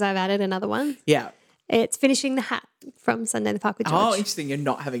one because I've added another one. Yeah. It's Finishing the Hat from Sunday in the Park with George. Oh, interesting. You're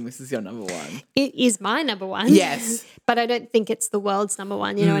not having this as your number one. It is my number one. Yes. But I don't think it's the world's number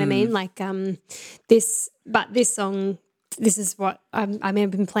one. You know what I mean? Like this song, this is what I've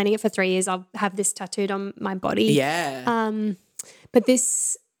been planning it for 3 years. I'll have this tattooed on my body. Yeah. But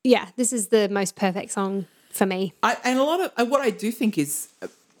this is the most perfect song for me. And a lot of what I do think is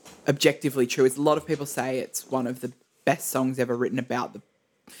objectively true is a lot of people say it's one of the best songs ever written about the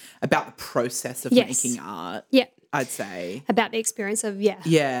process of making art. Yeah. I'd say. About the experience of,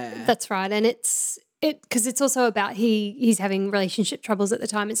 Yeah. That's right. And because it's also about he's having relationship troubles at the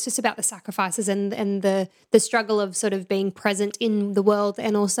time. It's just about the sacrifices and the struggle of sort of being present in the world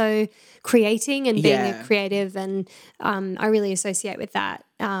and also creating and being a creative. And I really associate with that.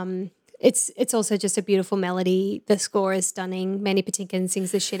 It's also just a beautiful melody. The score is stunning. Mandy Patinkin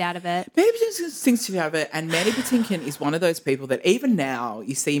sings the shit out of it. Mandy Patinkin sings shit out of it, and Mandy Patinkin is one of those people that even now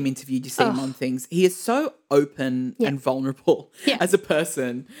you see him interviewed, you see him on things. He is so open and vulnerable as a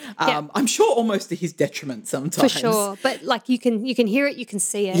person. I'm sure almost to his detriment sometimes. For sure, but like you can hear it, you can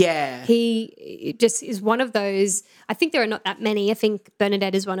see it. Yeah, he just is one of those. I think there are not that many. I think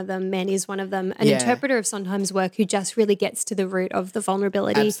Bernadette is one of them. Mandy is one of them. An interpreter of Sondheim's work who just really gets to the root of the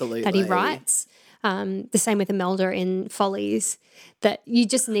vulnerability that he writes. The same with Imelda in Follies, that you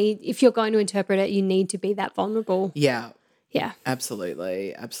just need, if you're going to interpret it, you need to be that vulnerable. Yeah. Yeah.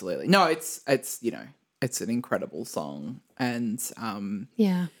 Absolutely. No, it's it's an incredible song. And So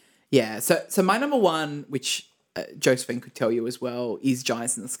my number one, which Josephine could tell you as well, is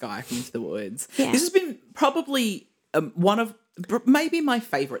Giants in the Sky from Into the Woods. Yeah. This has been probably one of maybe my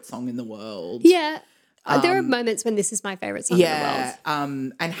favourite song in the world. Yeah. There are moments when this is my favourite song in the world.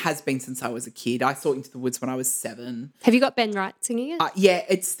 And has been since I was a kid. I saw Into the Woods when I was 7. Have you got Ben Wright singing it?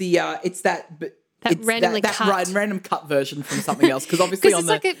 It's that random cut version from something else, because obviously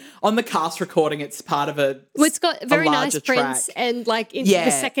on the cast recording it's part of a it's got very nice Prince track. And like into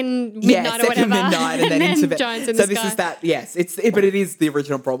the second midnight or whatever. Midnight and then into the Giants in the Sky. So this is that, yes, but it is the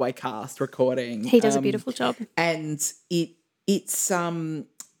original Broadway cast recording. He does a beautiful job. And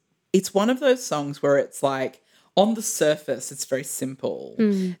it's one of those songs where it's like, on the surface, it's very simple.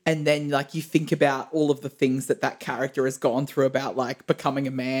 And then, like, you think about all of the things that character has gone through about, like, becoming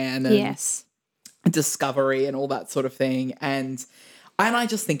a man and discovery and all that sort of thing. And I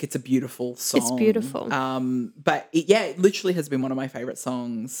just think it's a beautiful song. It's beautiful. But it literally has been one of my favourite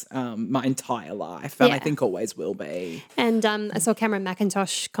songs my entire life. And I think always will be. And I saw Cameron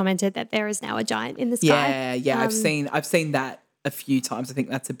McIntosh commented that there is now a giant in the sky. Yeah. I've seen that a few times. I think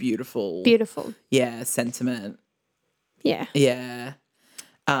that's a beautiful sentiment. Yeah.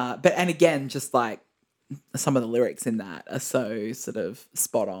 But again, just like some of the lyrics in that are so sort of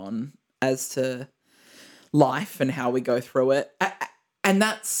spot on as to life and how we go through it, and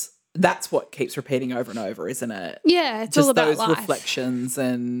that's what keeps repeating over and over, isn't it? Yeah, it's just all about those life. Reflections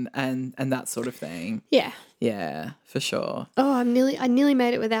and that sort of thing. Yeah, for sure. Oh, I nearly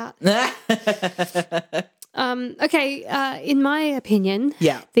made it without. Okay, in my opinion,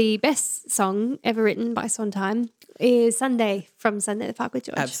 the best song ever written by Sondheim is Sunday from Sunday at the Park with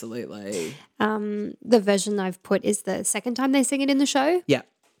George. Absolutely. The version I've put is the second time they sing it in the show. Yeah.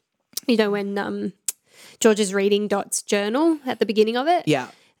 You know, when George is reading Dot's journal at the beginning of it. Yeah.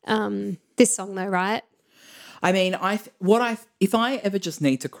 This song though, right? I mean, if I ever just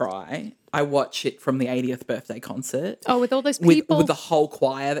need to cry, I watch it from the 80th birthday concert. Oh, with all those people? With the whole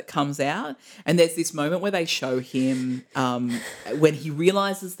choir that comes out. And there's this moment where they show him when he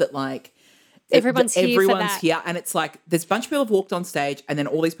realises that, like, everyone's here, and it's like there's a bunch of people have walked on stage, and then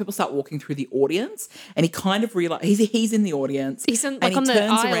all these people start walking through the audience, and he kind of realizes he's in the audience. He's on, and he on the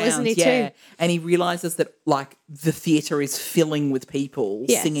turns aisle, around, isn't he, too? And he realizes that, like, the theatre is filling with people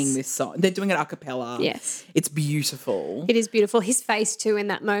singing this song. They're doing it a cappella. Yes, it's beautiful. It is beautiful. His face too in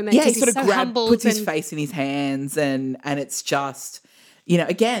that moment. Yeah, he sort of puts his and face in his hands, and it's just, you know,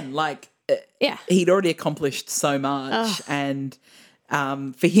 again, like, he'd already accomplished so much, and.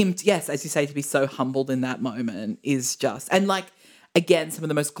 For him, as you say, to be so humbled in that moment is just, and like, again, some of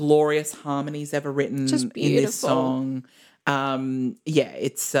the most glorious harmonies ever written in this song.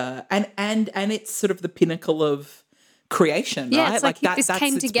 It's and it's sort of the pinnacle of creation, right? It's like that's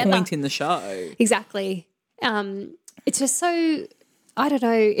came its together. Point in the show. Exactly. It's just so, I don't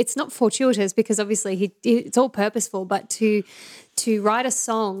know, it's not fortuitous because obviously it's all purposeful, but to write a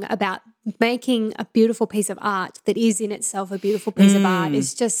song about making a beautiful piece of art that is in itself a beautiful piece of art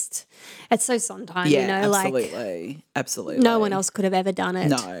is just, it's so Sondheim, you know, absolutely. No one else could have ever done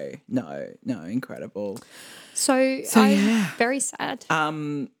it. No, incredible. So I'm very sad.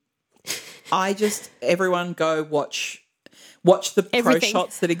 Everyone go watch the pro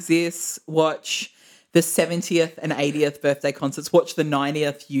shots that exist, watch the 70th and 80th birthday concerts, watch the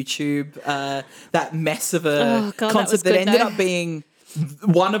 90th YouTube, that mess of a concert that ended up being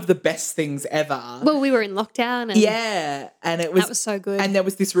one of the best things ever. Well, we were in lockdown. And that was so good. And there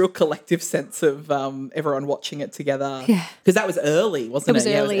was this real collective sense of everyone watching it together. Yeah. Because that was early, wasn't it?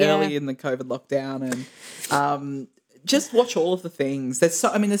 It was early in the COVID lockdown. And just watch all of the things. There's so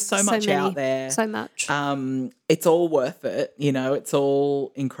much many, out there. So much. It's all worth it. You know, it's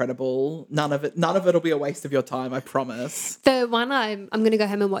all incredible. None of it'll be a waste of your time, I promise. The one I'm going to go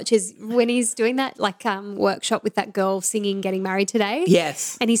home and watch is when he's doing that workshop with that girl singing "Getting Married Today."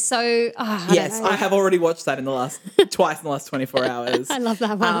 Yes. And he's so I have already watched that twice in the last 24 hours. I love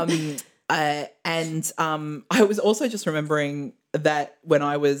that one. I was also just remembering that when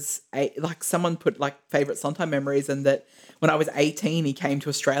I was someone put like favorite Sondheim memories, and that when I was 18, he came to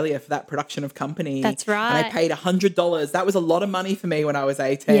Australia for that production of Company. That's right. And I paid $100. That was a lot of money for me when I was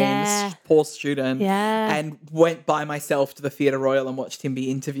 18. Yeah. Poor student. Yeah. And went by myself to the Theatre Royal and watched him be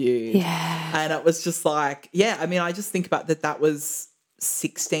interviewed. Yeah. And it was just like, I mean, I just think about that. That was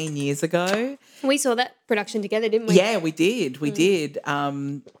 16 years ago. We saw that production together, didn't we? Yeah, we did. We did.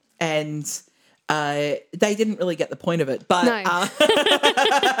 And they didn't really get the point of it, but No.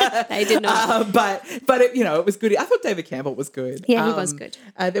 They did not. but it, it was good. I thought David Campbell was good. Yeah, he was good.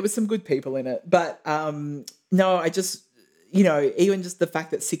 There was some good people in it, but no, I just even just the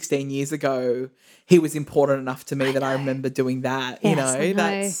fact that 16 years ago he was important enough to me that I remember doing that. Yes, I know.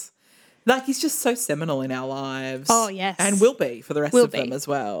 That's like he's just so seminal in our lives. Oh, yes. and will be for the rest of them as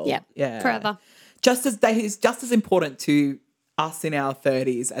well. Yep. Yeah, Forever. He's just as important to us in our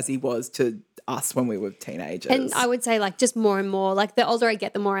 30s as he was to us when we were teenagers. And I would say, like, just more and more, like, the older I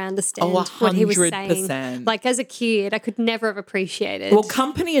get, the more I understand Oh, what he was saying. 100%. Like, as a kid, I could never have appreciated. Well,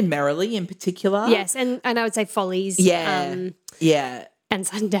 Company and Merrily in particular. Yes, and I would say Follies. Yeah. Yeah. And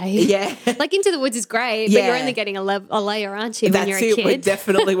Sunday. Yeah. Like, Into the Woods is great, but Yeah. you're only getting a layer, aren't you, when That's you're a it.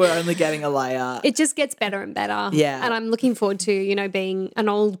 kid? We're only getting a layer. It just gets better and better. Yeah. And I'm looking forward to, being an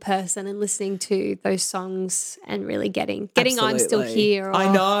old person and listening to those songs and really getting I'm Still Absolutely. Here. Or,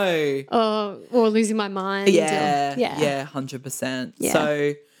 I know. Or Losing My Mind. Yeah. Or, yeah. 100%. Yeah.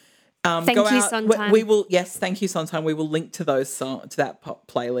 So Thank go you, out. Sondheim. We will. Yes, thank you, Sondheim. We will link to those to that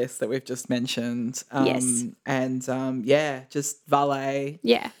playlist that we've just mentioned. Yes. And just Valet.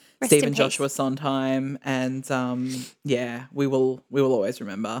 Yeah. Rest Stephen in peace. Joshua Sondheim, and we will always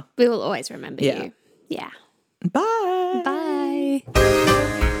remember. We will always remember Yeah. you. Yeah. Bye.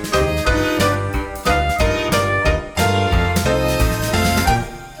 Bye.